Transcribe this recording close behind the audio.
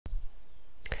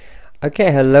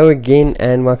Okay, hello again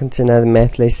and welcome to another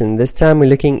math lesson. This time we're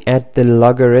looking at the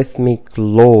logarithmic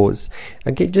laws.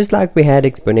 Okay, just like we had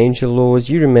exponential laws,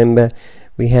 you remember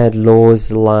we had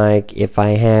laws like if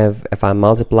I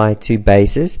multiply two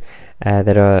bases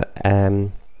that are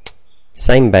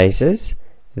same bases,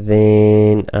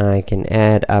 then I can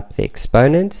add up the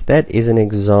exponents. That is an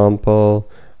example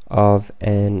of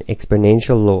an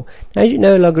exponential law. Now, as you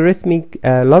know,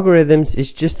 logarithms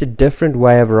is just a different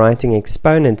way of writing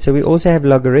exponents. So we also have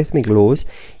logarithmic laws,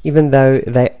 even though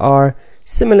they are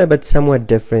similar but somewhat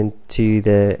different to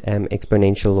the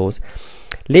exponential laws.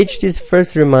 Let's just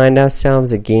first remind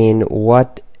ourselves again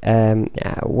what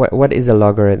is a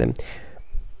logarithm.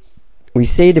 We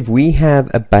said if we have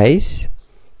a base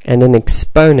and an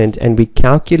exponent and we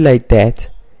calculate that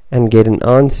and get an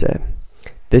answer,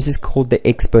 this is called the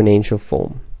exponential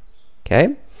form.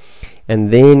 Okay,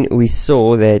 and then we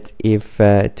saw that if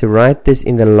to write this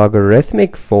in the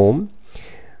logarithmic form,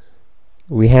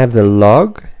 we have the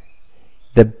log,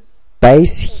 the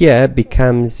base here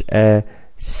becomes a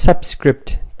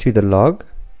subscript to the log.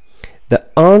 The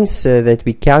answer that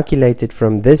we calculated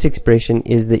from this expression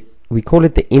is we call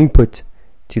it the input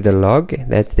to the log.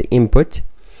 That's the input.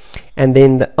 And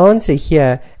then the answer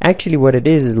here, actually what it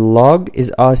is log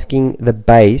is asking the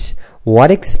base,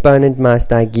 what exponent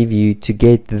must I give you to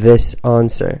get this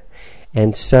answer?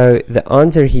 And so the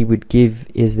answer he would give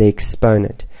is the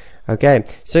exponent. Okay,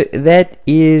 so that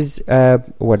is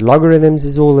what logarithms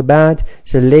is all about.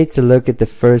 So let's look at the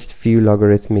first few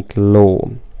logarithmic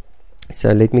law.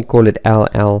 So let me call it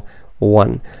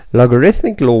LL1.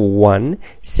 Logarithmic law 1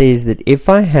 says that if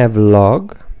I have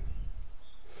log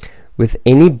with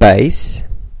any base,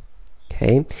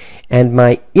 okay, and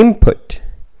my input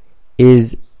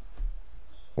is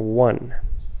 1,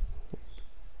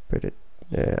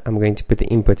 I'm going to put the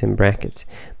input in brackets.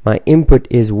 My input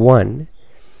is 1,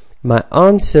 my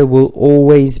answer will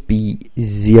always be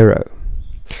 0.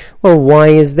 Well, why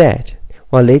is that?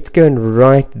 Well, let's go and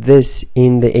write this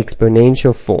in the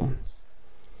exponential form.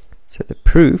 So the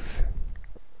proof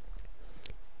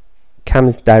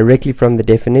comes directly from the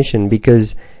definition,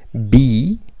 because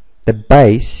b, the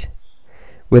base,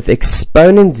 with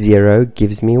exponent 0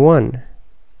 gives me 1.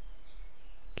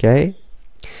 Okay,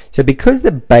 so because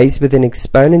the base with an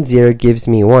exponent 0 gives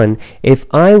me 1, if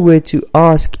I were to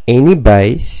ask any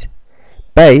base,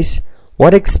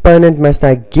 what exponent must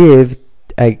I give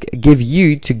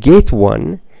you to get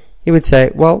 1, he would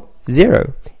say, well,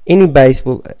 0. Any base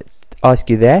will ask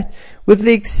you that, with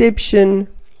the exception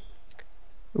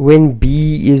when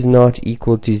b is not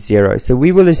equal to 0. So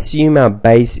we will assume our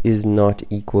base is not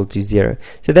equal to 0.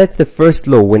 So that's the first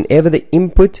law. Whenever the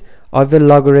input of a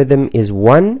logarithm is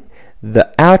 1,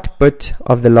 the output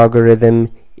of the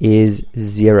logarithm is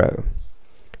 0.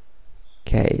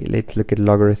 Okay, let's look at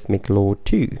logarithmic law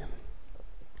 2.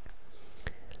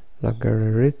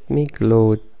 Logarithmic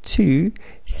law 2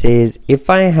 says if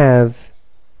I have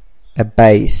a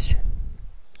base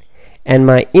and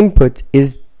my input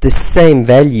is the same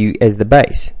value as the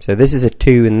base, so this is a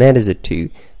 2 and that is a 2,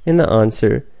 then the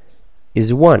answer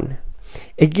is 1.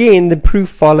 Again, the proof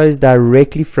follows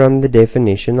directly from the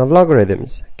definition of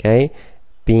logarithms, okay,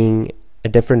 being a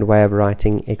different way of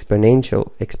writing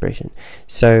exponential expression.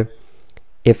 So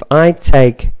if I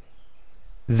take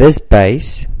this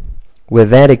base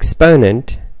with that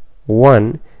exponent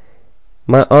 1,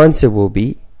 my answer will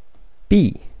be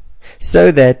b.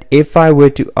 So that if I were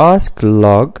to ask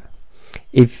log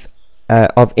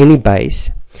of any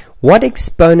base, what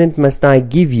exponent must I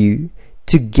give you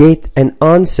to get an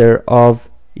answer of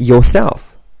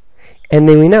yourself? And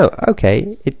then we know,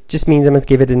 okay, it just means I must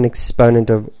give it an exponent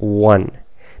of 1,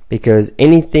 because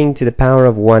anything to the power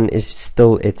of 1 is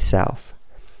still itself.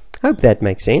 Hope that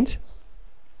makes sense.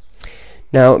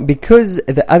 Now, because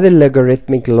the other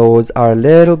logarithmic laws are a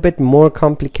little bit more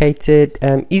complicated,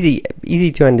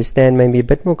 easy to understand, maybe a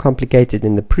bit more complicated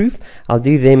in the proof, I'll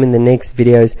do them in the next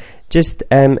videos. Just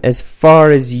as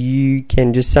far as you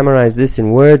can just summarize this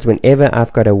in words, whenever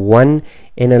I've got a 1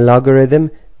 in a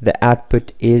logarithm, the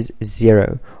output is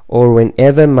 0. Or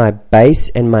whenever my base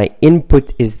and my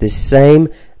input is the same,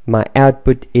 my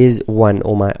output is 1,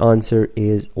 or my answer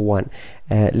is 1.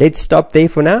 Let's stop there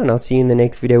for now, and I'll see you in the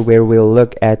next video where we'll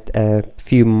look at a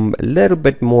few little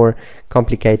bit more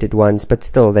complicated ones, but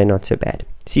still they're not so bad.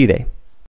 See you there.